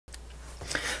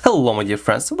Hello my dear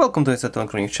friends, welcome to the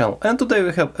electronic channel, and today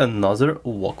we have another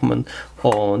Walkman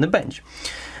on the bench.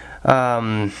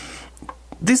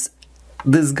 This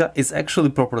guy is actually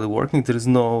properly working, there is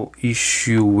no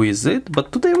issue with it,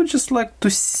 but today I would just like to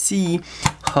see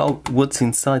what's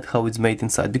inside, how it's made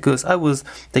inside, because I was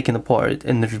taking apart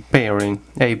and repairing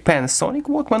a Panasonic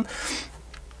Walkman,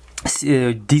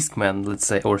 Discman, let's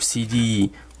say, or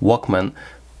CD Walkman.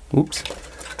 Oops.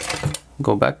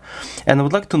 Go back, and I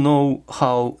would like to know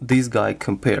how this guy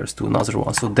compares to another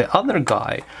one. So the other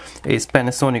guy is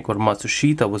Panasonic or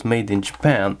Matsushita, was made in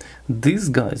Japan. This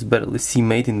guy is barely see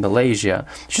made in Malaysia.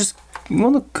 Just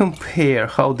want to compare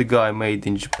how the guy made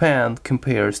in Japan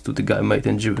compares to the guy made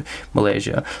in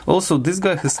Malaysia. Also, this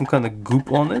guy has some kind of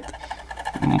goop on it.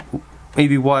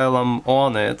 Maybe while I'm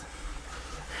on it,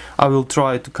 I will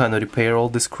try to kind of repair all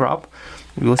this crap.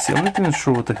 We'll see. I'm not even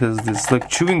sure what the hell is this, like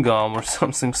chewing gum or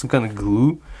something, some kind of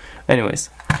glue. Anyways,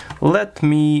 let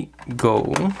me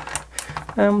go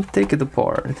and take it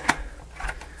apart.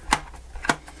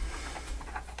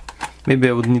 Maybe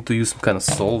I would need to use some kind of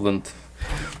solvent.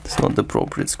 It's not the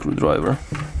appropriate screwdriver.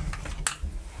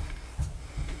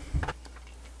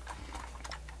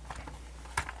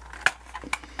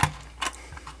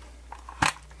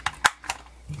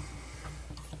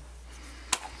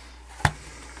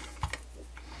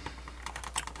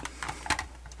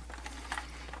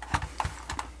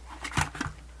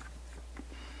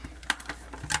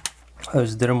 Oh,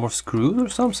 is there more screws or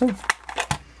something?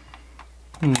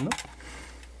 No.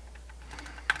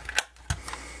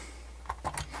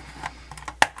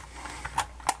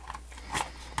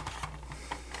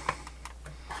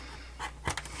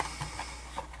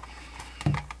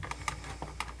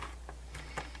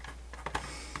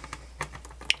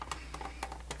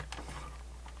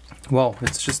 Wow,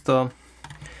 it's just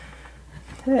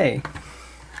hey.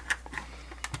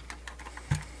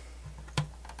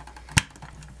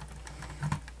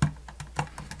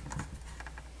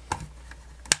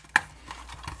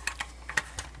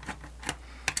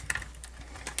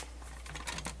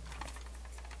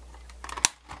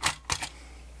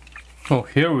 Oh,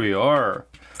 here we are.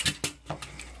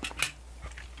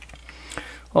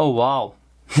 Oh wow,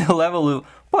 the level of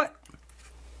what?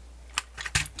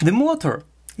 The motor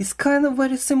is kind of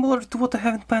very similar to what I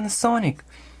have in Panasonic.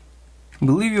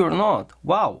 Believe it or not.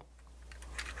 Wow.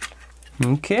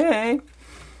 Okay.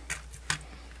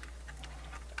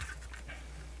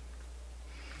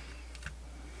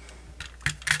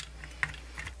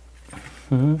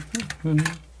 I'm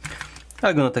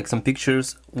gonna take some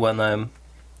pictures when I'm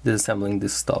disassembling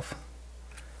this stuff.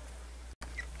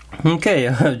 Okay,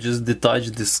 I just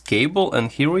detached this cable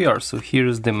and here we are. So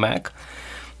here's the Mac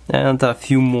and a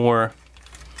few more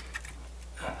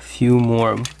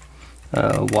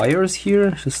wires here.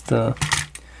 Just a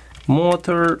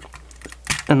motor,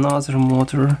 another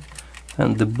motor,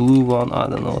 and the blue one. I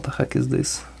don't know what the heck is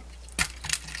this.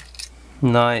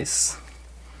 Nice.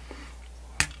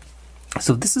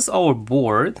 So this is our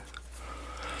board,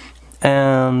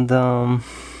 and oh,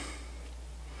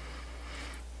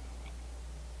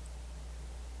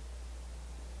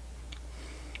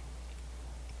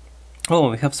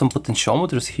 we have some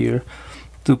potentiometers here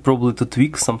to probably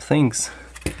tweak some things.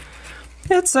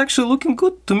 It's actually looking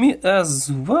good to me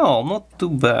as well. Not too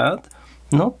bad.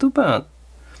 Not too bad.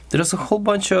 There's a whole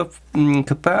bunch of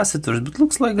capacitors, but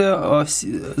looks like they're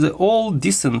all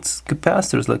decent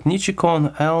capacitors, like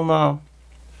Nichicon, Elna.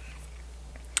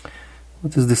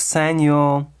 What is this?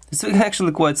 Sanyo. It's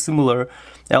actually quite similar.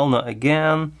 Elna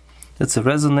again. It's a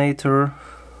resonator.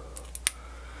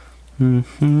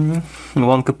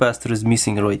 One capacitor is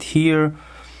missing right here.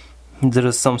 There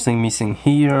is something missing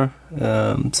here.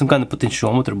 Some kind of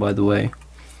potentiometer, by the way.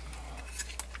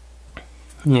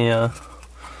 Yeah.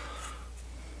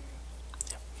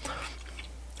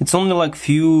 It's only like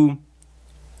few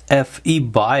FE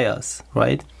bias,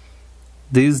 right?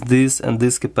 This, and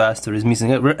this capacitor is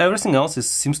missing. Everything else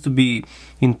seems to be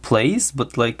in place,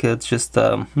 but like it's just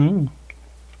there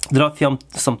are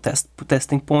some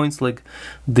testing points like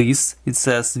this. It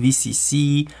says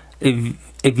VCC,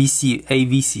 AVCC,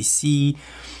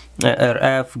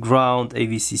 RF, ground,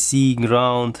 AVCC,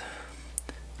 ground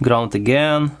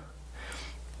again,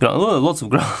 ground, lots of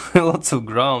ground, lots of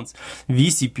grounds,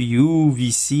 VCPU,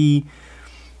 VC,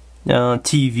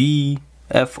 TV,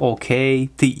 FOK,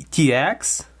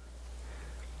 TX.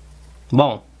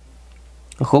 Wow.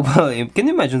 I hope, can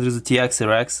you imagine there's a TX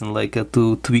RX and like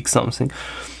to tweak something?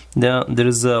 There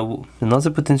is another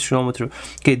potentiometer.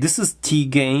 Okay, this is T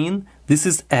gain, this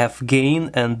is F gain,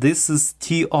 and this is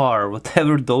TR,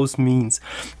 whatever those means.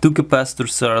 Two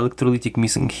capacitors are electrolytic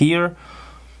missing here.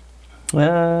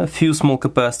 A few small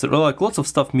capacitors, like lots of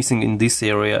stuff missing in this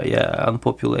area, yeah,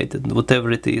 unpopulated,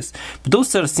 whatever it is. But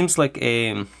those are, seems like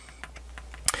a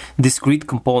discrete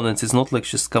components, it's not like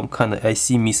just some kind of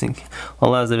IC missing,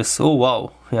 unless there is, oh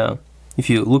wow, yeah, if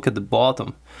you look at the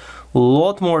bottom, a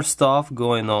lot more stuff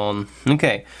going on.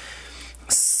 Okay,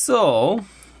 so,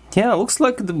 yeah, looks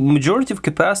like the majority of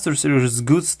capacitors is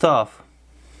good stuff.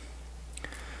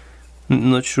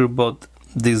 Not sure about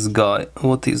this guy,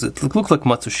 what is it? It looks like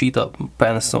Matsushita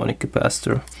Panasonic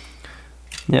capacitor.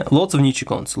 Yeah, lots of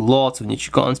Nichicons, lots of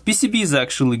Nichicons. PCB is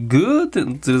actually good,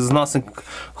 there's nothing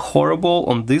horrible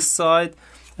on this side,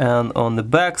 and on the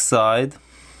back side,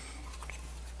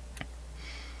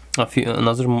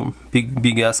 another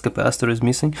big ass capacitor is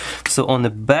missing. So on the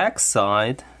back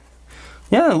side,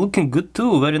 yeah, looking good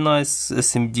too. Very nice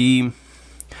SMD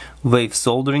wave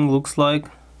soldering looks like.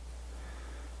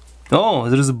 Oh,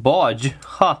 there's a bodge.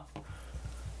 Ha!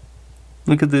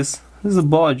 Look at this. This is a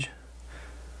bodge.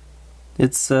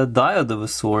 It's a diode of a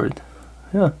sort.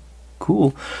 Yeah,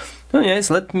 cool. Anyways,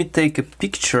 let me take a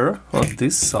picture of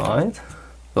this side.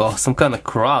 Oh, some kind of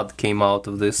crud came out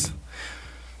of this.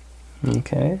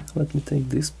 Okay, let me take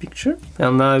this picture.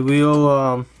 And I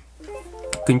will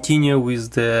continue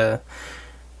with the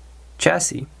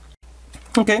chassis.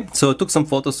 Okay, so I took some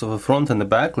photos of the front and the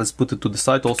back. Let's put it to the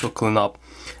side, also clean up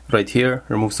right here,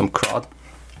 remove some crud.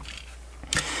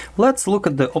 Let's look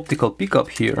at the optical pickup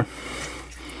here.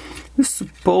 This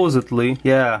supposedly,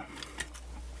 yeah,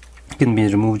 can be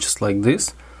removed just like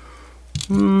this.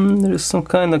 There is some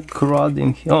kind of crud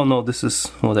in here. Oh no, this is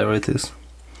whatever it is.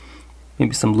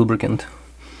 Maybe some lubricant.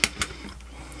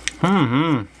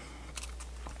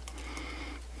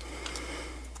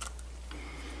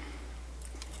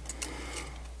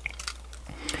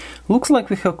 Looks like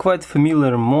we have quite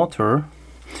familiar motor.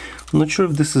 I'm not sure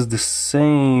if this is the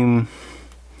same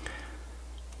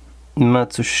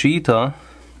Matsushita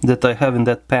that I have in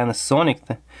that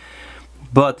Panasonic,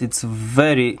 but it's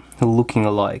very looking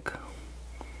alike.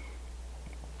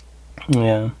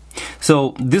 Yeah.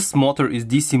 So this motor is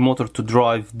DC motor to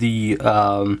drive the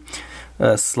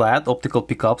sled, optical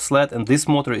pickup sled, and this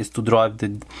motor is to drive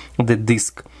the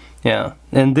disc. Yeah,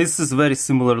 and this is very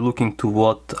similar looking to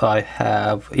what I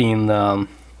have in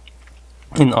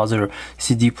other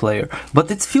CD player,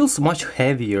 but it feels much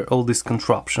heavier, all this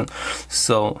contraption.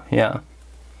 So yeah,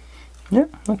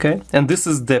 okay. And this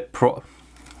is the pro.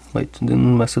 Wait,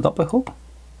 didn't mess it up, I hope.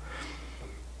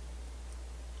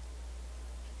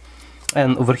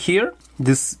 And over here,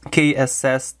 this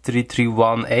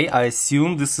KSS331A, I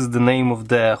assume this is the name of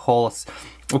the whole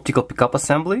optical pickup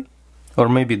assembly, or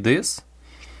maybe this.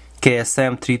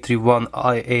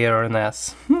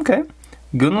 KSM331ARNS. Okay,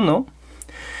 good to know.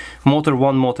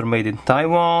 One motor made in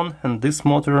Taiwan, and this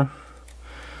motor,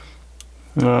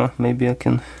 maybe I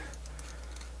can.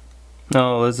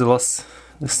 No, there's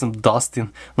some dust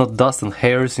in, not dust and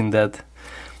hairs in that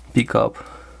pickup.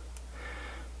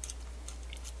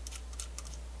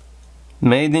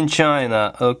 Made in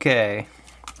China. Okay.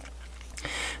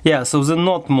 Yeah, so they're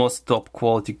not most top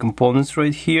quality components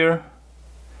right here.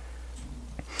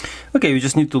 Okay, we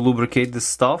just need to lubricate this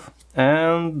stuff,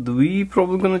 and we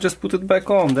probably gonna just put it back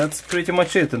on. That's pretty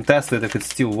much it, and test it if it's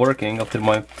still working after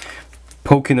my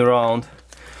poking around.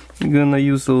 I'm gonna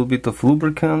use a little bit of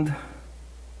lubricant.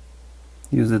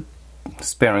 Use it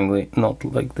sparingly, not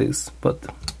like this, but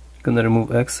gonna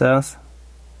remove excess.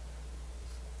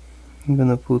 I'm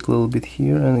gonna put a little bit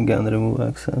here and again remove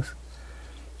excess.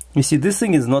 You see, this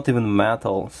thing is not even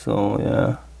metal, so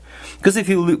yeah. Because if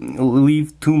you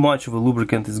leave too much of a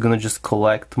lubricant, it's gonna just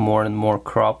collect more and more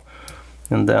crap,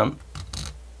 and then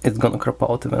it's gonna crap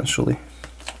out eventually.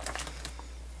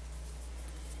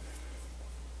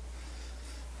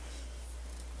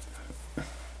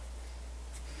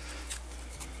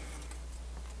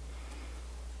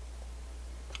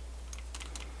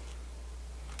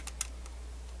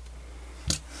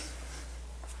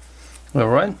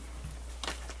 Alright, I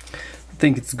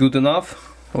think it's good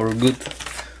enough, or good,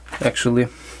 actually,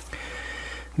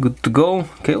 good to go.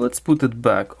 Okay, let's put it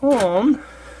back on.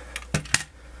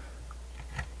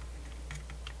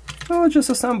 I'll just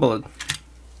assemble it.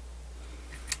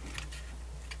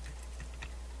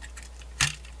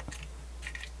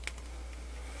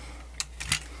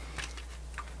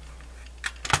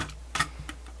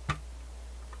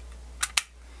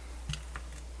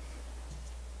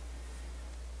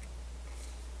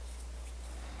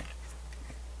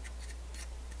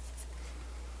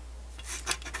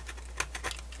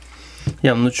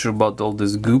 Yeah, I'm not sure about all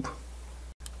this goop.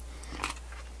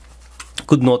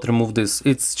 Could not remove this.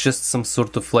 It's just some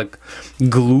sort of like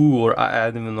glue, or I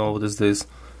don't even know what is this.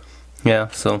 Yeah,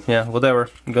 so yeah, whatever,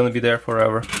 gonna be there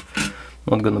forever.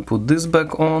 Not gonna put this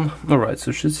back on. Alright,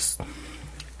 so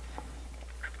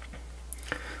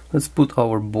let's put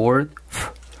our board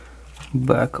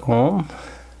back on.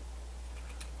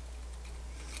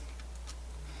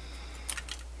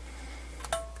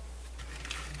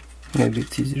 Maybe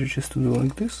it's easier just to do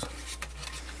like this.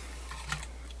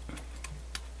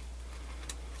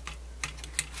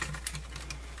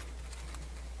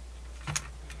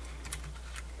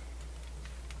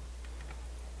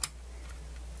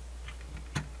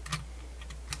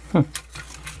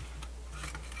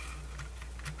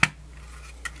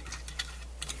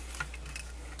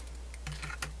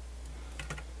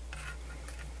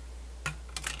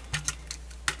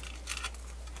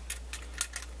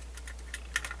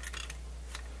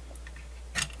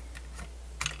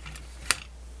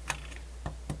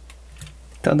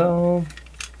 Ta-da!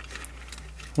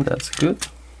 That's good.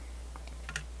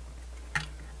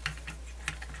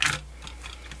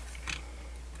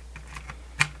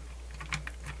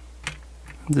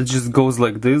 It just goes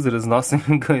like this, there is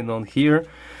nothing going on here.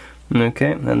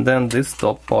 Okay, and then this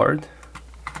top part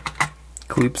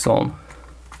clips on.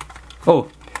 Oh,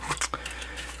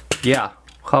 yeah,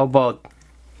 how about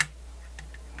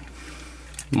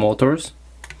motors?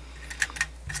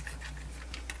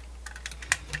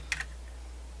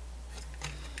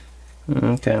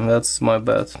 Okay, that's my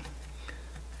bad.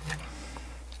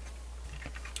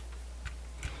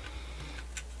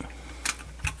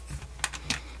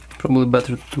 Probably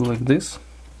better to do like this.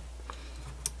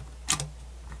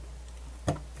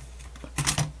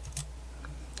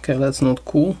 Okay, that's not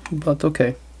cool, but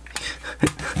okay.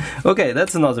 Okay,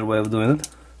 that's another way of doing it.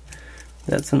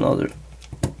 That's another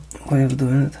way of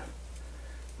doing it.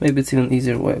 Maybe it's even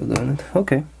easier way of doing it.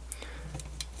 Okay.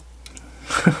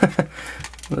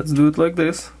 Let's do it like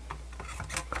this.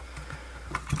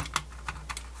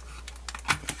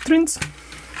 Trins.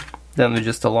 Then we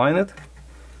just align it.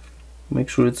 Make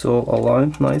sure it's all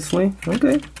aligned nicely.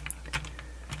 Okay.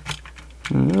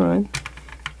 Alright.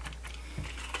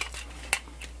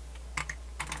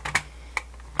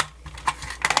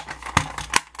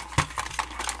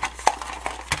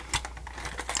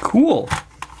 Cool.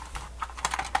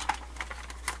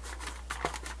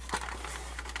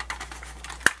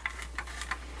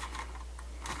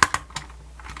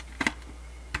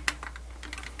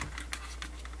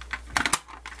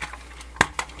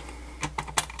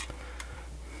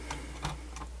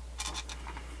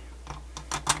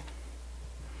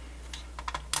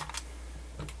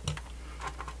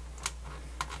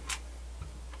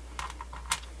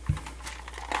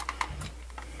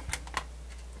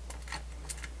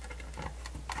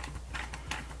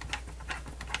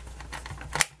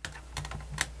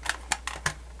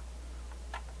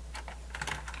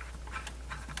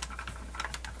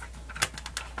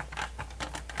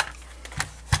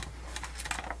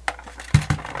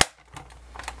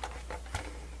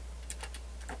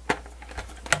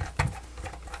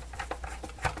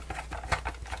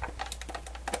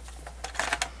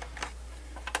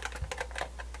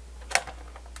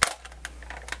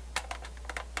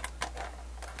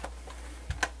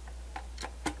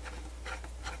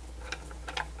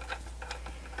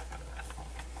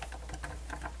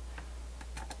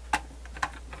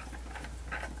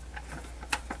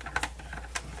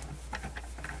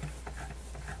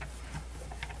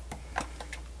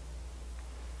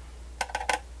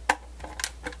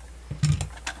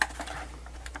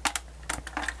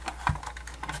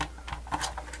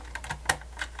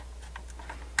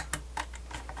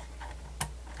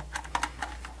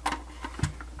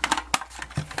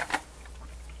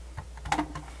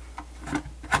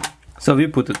 So we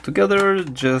put it together,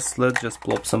 let's just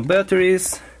plop some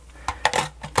batteries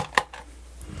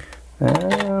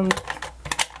and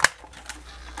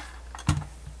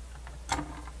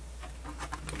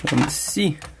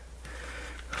see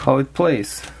how it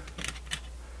plays.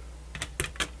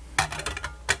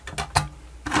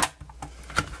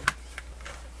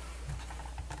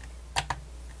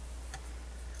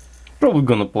 Probably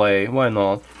gonna play, why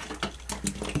not?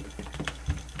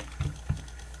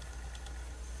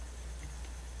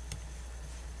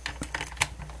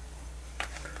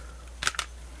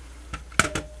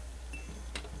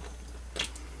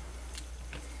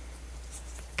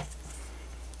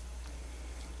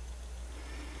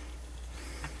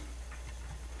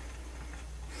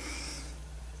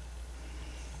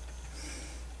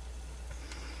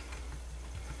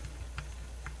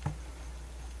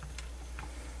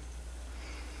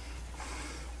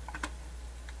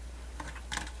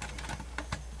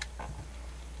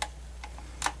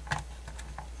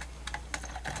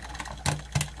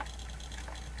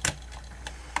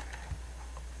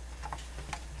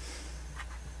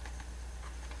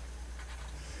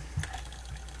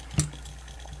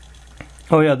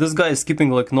 Oh yeah, this guy is skipping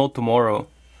like no tomorrow.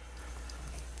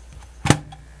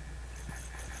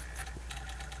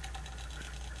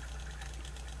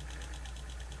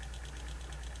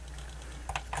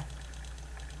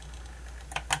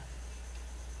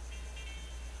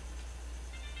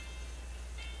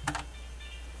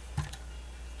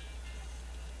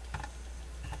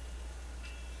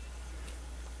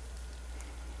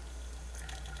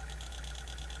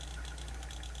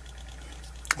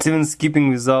 It's even skipping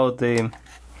without a...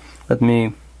 Let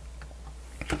me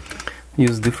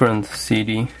use different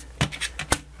CD.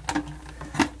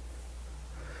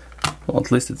 Well,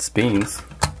 at least it spins.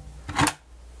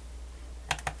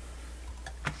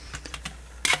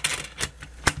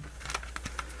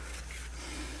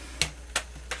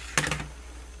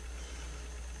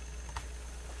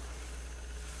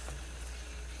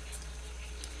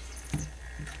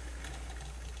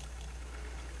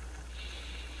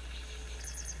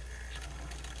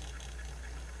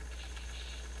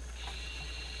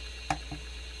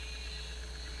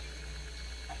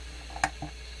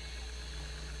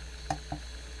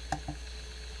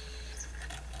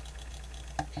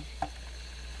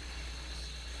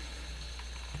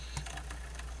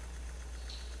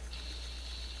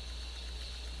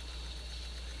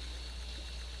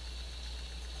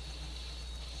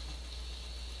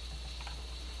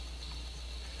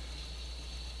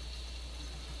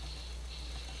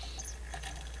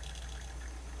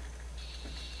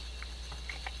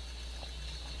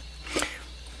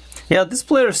 Yeah, this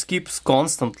player skips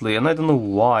constantly, and I don't know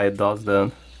why it does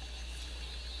that.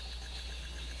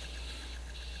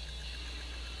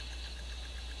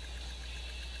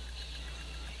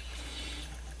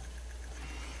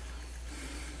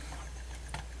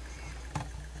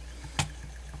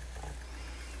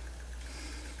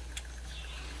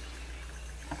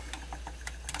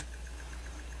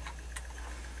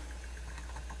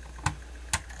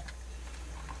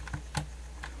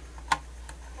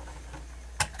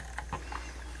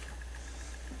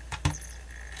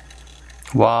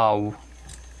 Wow.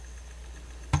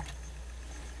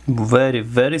 Very,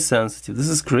 very sensitive. This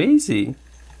is crazy.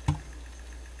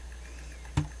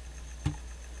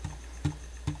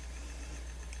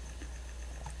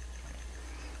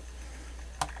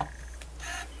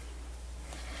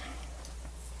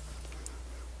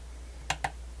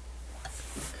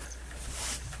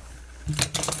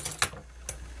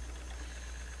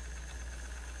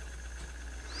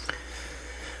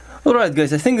 Alright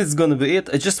guys, I think it's gonna be it.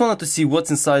 I just wanted to see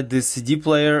what's inside this CD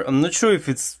player. I'm not sure if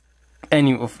it's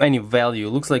of any value.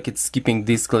 Looks like it's skipping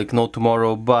disk like no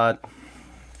tomorrow, but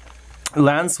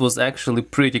lens was actually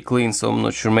pretty clean, so I'm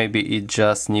not sure, maybe it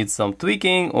just needs some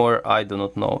tweaking, or I do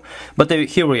not know. But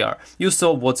here we are. You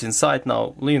saw what's inside.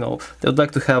 Now, you know, I would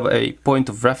like to have a point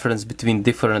of reference between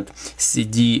different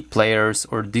CD players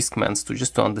or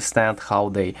Discmans to understand how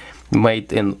they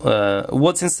made and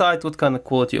what's inside, what kind of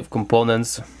quality of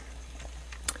components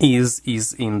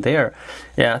is in there.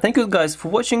 Yeah, thank you guys for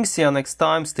watching. See you next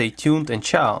time. Stay tuned and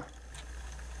ciao.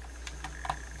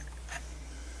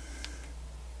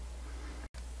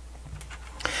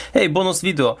 Hey, bonus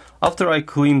video. After I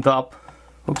cleaned up,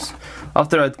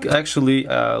 after I actually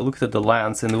looked at the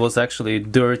lens, and it was actually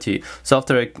dirty. So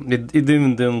after it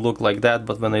didn't look like that,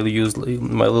 but when I used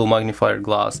my little magnifier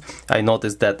glass, I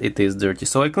noticed that it is dirty.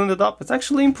 So I cleaned it up. It's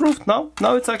actually improved now.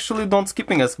 Now it's actually not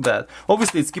skipping as bad.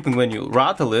 Obviously it's skipping when you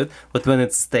rattle it, but when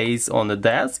it stays on the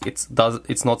desk, it's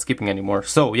not skipping anymore.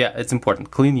 So yeah, it's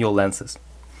important. Clean your lenses.